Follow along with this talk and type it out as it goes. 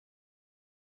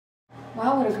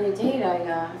Wow, what a great date.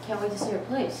 I can't wait to see your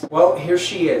place. Well, here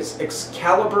she is,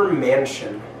 Excalibur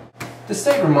Mansion. This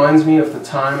date reminds me of the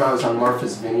time I was on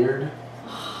Martha's Vineyard.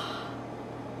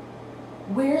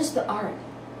 Where's the art?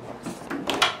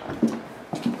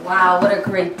 Wow, what a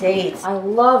great date. I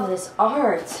love this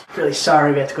art. Really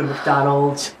sorry we have to go to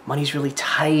McDonald's. Money's really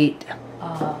tight.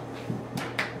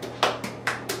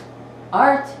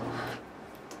 Art.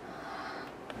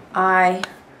 I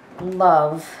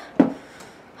love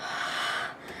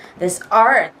this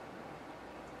art.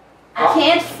 I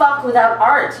can't fuck without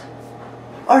art.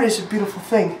 Art is a beautiful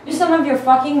thing. Use some of your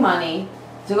fucking money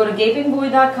to go to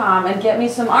gapingboy.com and get me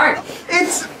some art.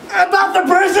 It's about the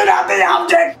person, not the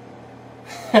object!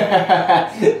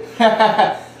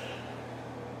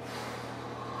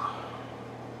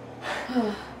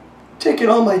 Taking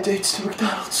all my dates to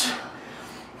McDonald's.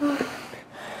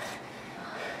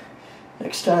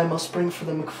 Next time I'll spring for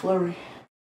the McFlurry.